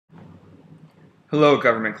Hello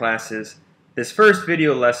government classes. This first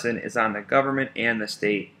video lesson is on the government and the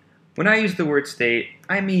state. When I use the word state,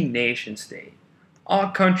 I mean nation state. All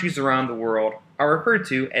countries around the world are referred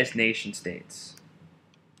to as nation states.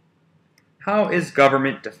 How is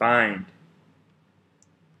government defined?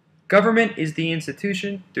 Government is the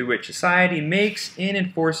institution through which society makes and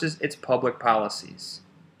enforces its public policies.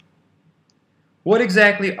 What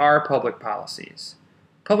exactly are public policies?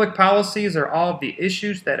 Public policies are all of the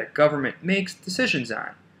issues that a government makes decisions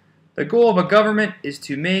on. The goal of a government is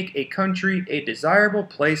to make a country a desirable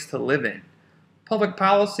place to live in. Public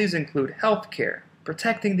policies include healthcare,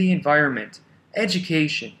 protecting the environment,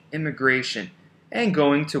 education, immigration, and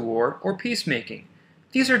going to war or peacemaking.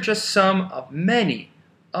 These are just some of many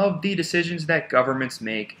of the decisions that governments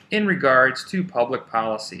make in regards to public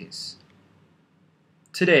policies.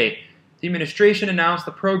 Today, the administration announced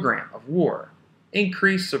the program of war,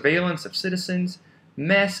 increased surveillance of citizens,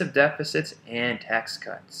 massive deficits, and tax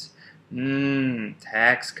cuts.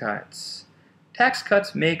 Tax cuts. Tax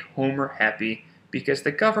cuts make Homer happy because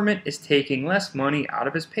the government is taking less money out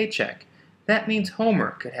of his paycheck. That means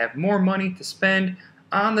Homer could have more money to spend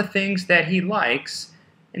on the things that he likes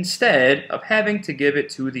instead of having to give it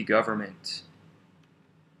to the government.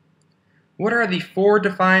 What are the four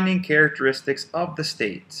defining characteristics of the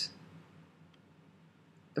state?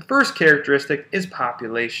 The first characteristic is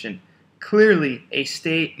population. Clearly, a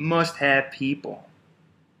state must have people.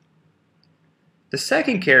 The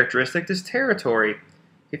second characteristic is territory.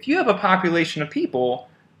 If you have a population of people,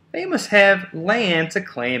 they must have land to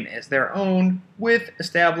claim as their own with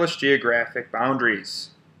established geographic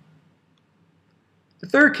boundaries. The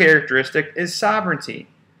third characteristic is sovereignty.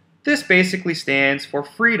 This basically stands for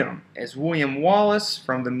freedom, as William Wallace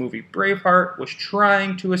from the movie Braveheart was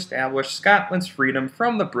trying to establish Scotland's freedom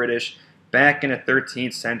from the British back in the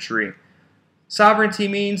 13th century. Sovereignty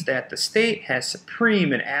means that the state has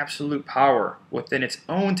supreme and absolute power within its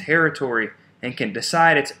own territory and can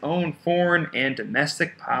decide its own foreign and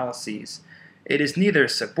domestic policies. It is neither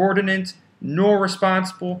subordinate nor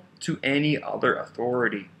responsible to any other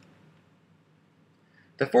authority.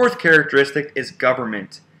 The fourth characteristic is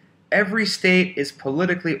government. Every state is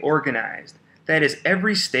politically organized. That is,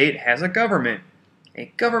 every state has a government.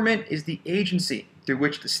 A government is the agency through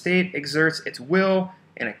which the state exerts its will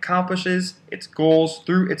and accomplishes its goals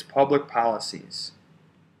through its public policies.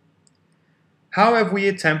 How have we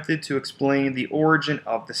attempted to explain the origin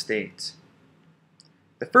of the state?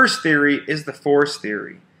 The first theory is the force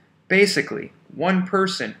theory. Basically, one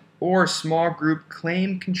person or small group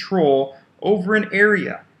claimed control over an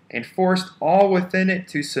area and forced all within it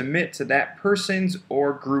to submit to that person's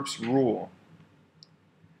or group's rule.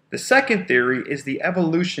 The second theory is the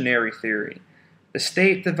evolutionary theory. The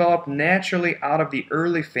state developed naturally out of the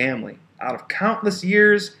early family. Out of countless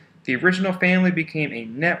years, the original family became a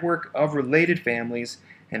network of related families,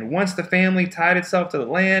 and once the family tied itself to the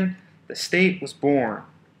land, the state was born.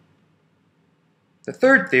 The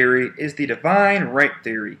third theory is the divine right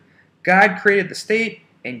theory. God created the state,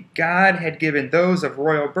 and God had given those of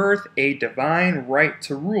royal birth a divine right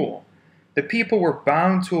to rule. The people were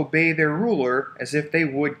bound to obey their ruler as if they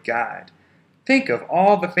would God. Think of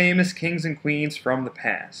all the famous kings and queens from the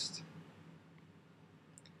past.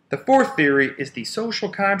 The fourth theory is the social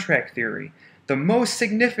contract theory. The most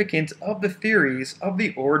significant of the theories of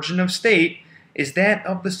the origin of state is that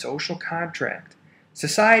of the social contract.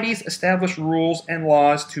 Societies establish rules and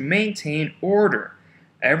laws to maintain order.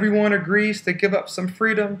 Everyone agrees to give up some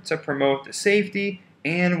freedom to promote the safety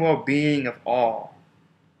and well-being of all.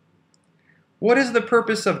 What is the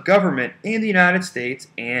purpose of government in the United States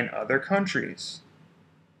and other countries?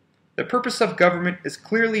 The purpose of government is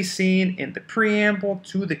clearly seen in the preamble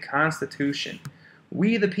to the Constitution.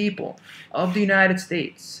 We, the people of the United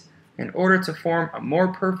States, in order to form a more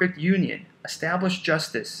perfect union, establish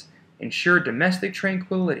justice, ensure domestic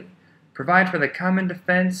tranquility, provide for the common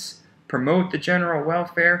defense, promote the general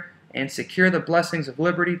welfare, and secure the blessings of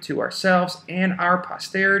liberty to ourselves and our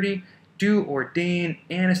posterity, do ordain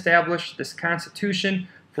and establish this Constitution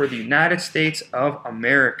for the United States of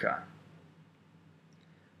America.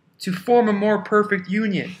 To form a more perfect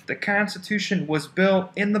union, the Constitution was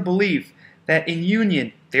built in the belief that in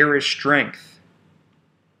union there is strength.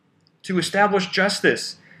 To establish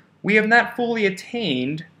justice, we have not fully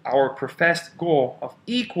attained our professed goal of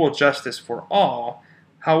equal justice for all.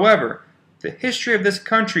 However, the history of this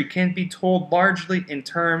country can be told largely in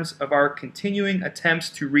terms of our continuing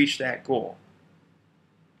attempts to reach that goal.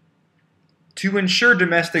 To ensure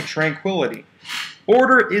domestic tranquility,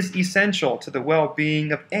 order is essential to the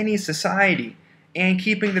well-being of any society, and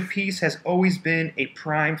keeping the peace has always been a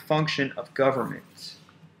prime function of government.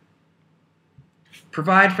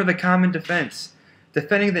 provide for the common defense.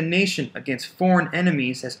 Defending the nation against foreign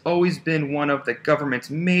enemies has always been one of the government's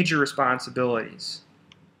major responsibilities.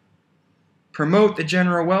 Promote the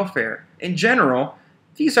general welfare. In general,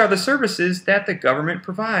 these are the services that the government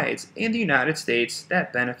provides in the United States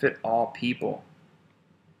that benefit all people.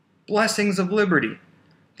 Blessings of liberty.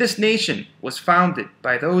 This nation was founded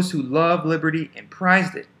by those who love liberty and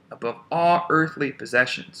prized it above all earthly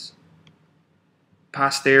possessions.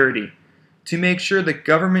 Posterity. To make sure the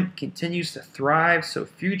government continues to thrive so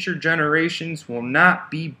future generations will not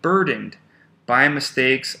be burdened by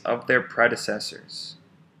mistakes of their predecessors.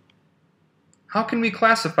 How can we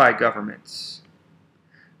classify governments?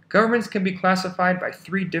 Governments can be classified by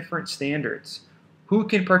 3 different standards. Who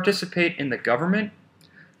can participate in the government,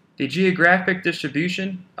 the geographic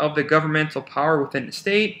distribution of the governmental power within the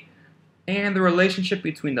state, and the relationship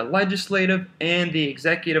between the legislative and the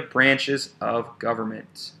executive branches of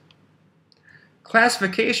government.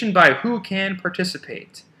 Classification by who can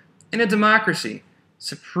participate. In a democracy,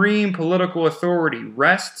 supreme political authority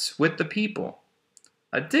rests with the people.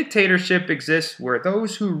 A dictatorship exists where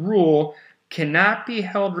those who rule cannot be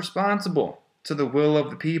held responsible to the will of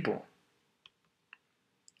the people.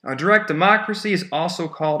 A direct democracy is also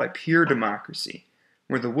called a pure democracy,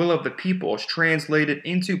 where the will of the people is translated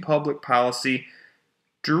into public policy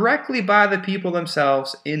directly by the people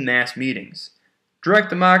themselves in mass meetings. Direct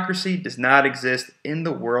democracy does not exist in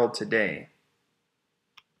the world today.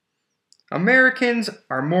 Americans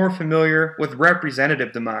are more familiar with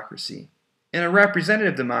representative democracy. In a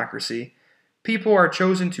representative democracy, people are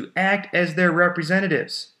chosen to act as their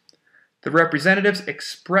representatives. The representatives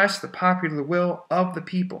express the popular will of the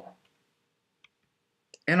people.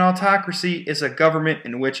 An autocracy is a government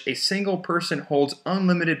in which a single person holds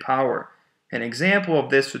unlimited power. An example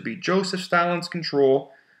of this would be Joseph Stalin's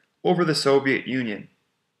control over the Soviet Union.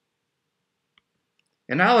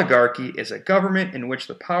 An oligarchy is a government in which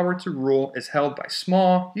the power to rule is held by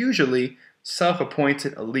small, usually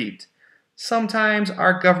self-appointed elite. Sometimes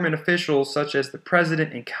our government officials, such as the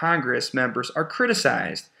President and Congress members, are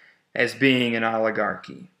criticized as being an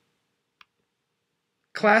oligarchy.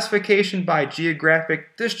 Classification by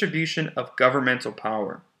geographic distribution of governmental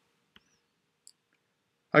power.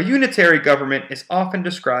 A unitary government is often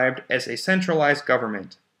described as a centralized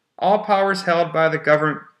government. All powers held by the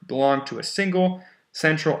government belong to a single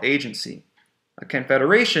central agency. A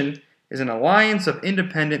confederation is an alliance of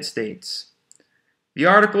independent states. The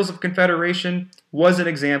Articles of Confederation was an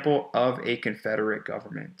example of a confederate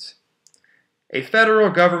government. A federal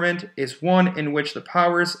government is one in which the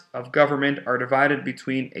powers of government are divided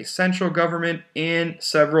between a central government and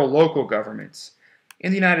several local governments.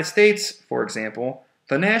 In the United States, for example,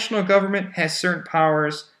 the national government has certain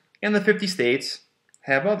powers and the 50 states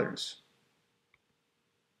have others.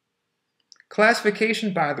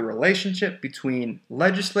 Classification by the relationship between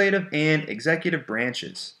legislative and executive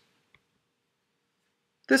branches.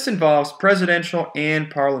 This involves presidential and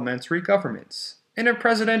parliamentary governments. In a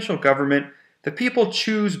presidential government, the people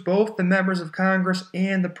choose both the members of Congress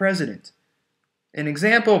and the president. An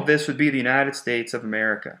example of this would be the United States of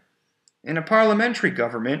America. In a parliamentary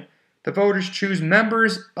government, the voters choose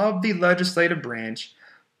members of the legislative branch,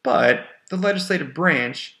 but the legislative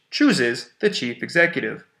branch chooses the chief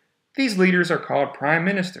executive. These leaders are called prime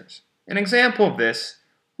ministers. An example of this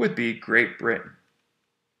would be Great Britain.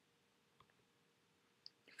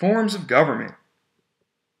 Forms of government.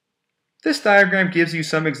 This diagram gives you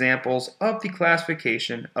some examples of the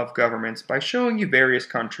classification of governments by showing you various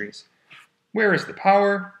countries. Where is the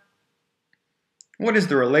power? What is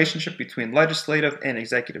the relationship between legislative and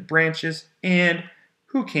executive branches? And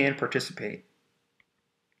who can participate?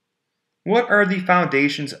 What are the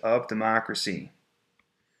foundations of democracy?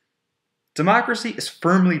 Democracy is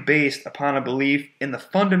firmly based upon a belief in the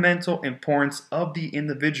fundamental importance of the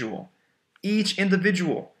individual. Each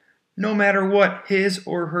individual, no matter what his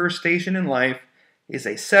or her station in life, is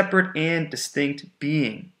a separate and distinct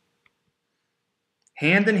being.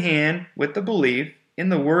 Hand in hand with the belief in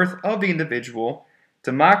the worth of the individual,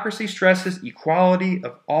 democracy stresses equality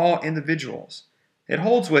of all individuals. It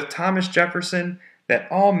holds with Thomas Jefferson that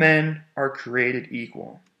all men are created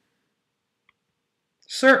equal.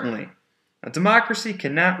 Certainly, a democracy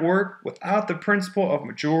cannot work without the principle of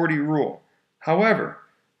majority rule. However,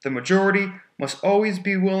 the majority must always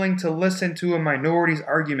be willing to listen to a minority's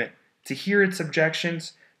argument, to hear its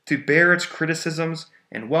objections, to bear its criticisms,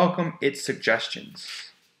 and welcome its suggestions.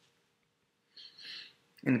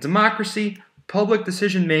 In a democracy, public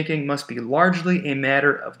decision-making must be largely a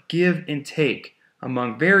matter of give and take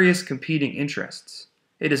among various competing interests.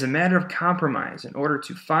 It is a matter of compromise in order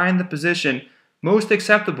to find the position most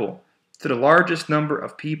acceptable to the largest number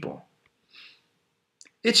of people.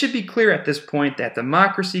 It should be clear at this point that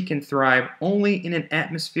democracy can thrive only in an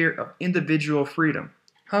atmosphere of individual freedom.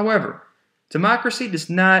 However, democracy does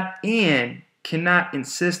not and cannot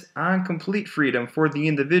insist on complete freedom for the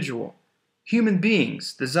individual. Human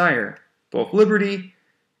beings desire both liberty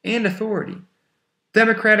and authority.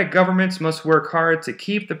 Democratic governments must work hard to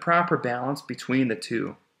keep the proper balance between the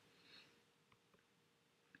two.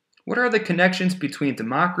 What are the connections between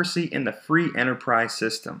democracy and the free enterprise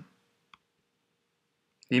system?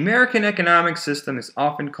 The American economic system is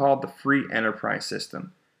often called the free enterprise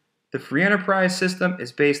system. The free enterprise system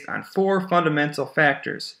is based on four fundamental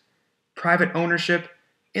factors: private ownership,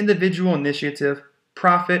 individual initiative,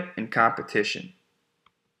 profit, and competition.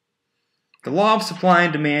 The law of supply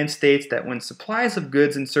and demand states that when supplies of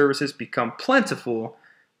goods and services become plentiful,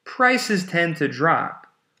 prices tend to drop.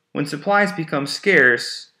 When supplies become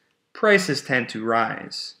scarce, prices tend to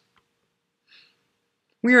rise.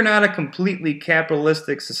 We are not a completely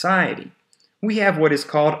capitalistic society. We have what is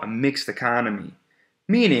called a mixed economy,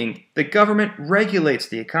 meaning the government regulates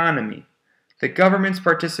the economy. The government's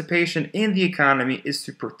participation in the economy is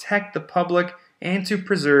to protect the public and to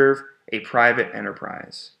preserve a private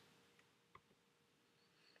enterprise.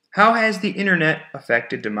 How has the internet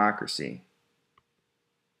affected democracy?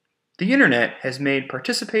 The internet has made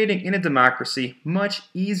participating in a democracy much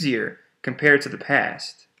easier compared to the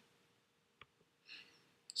past.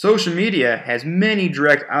 Social media has many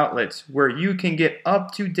direct outlets where you can get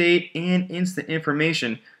up-to-date and instant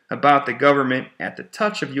information about the government at the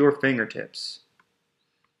touch of your fingertips.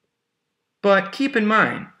 But keep in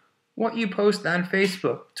mind, what you post on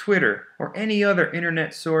Facebook, Twitter, or any other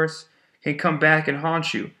internet source can come back and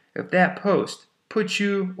haunt you if that post puts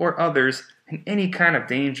you or others in any kind of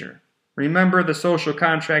danger. Remember the social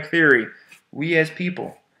contract theory. We as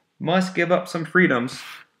people must give up some freedoms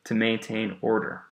to maintain order.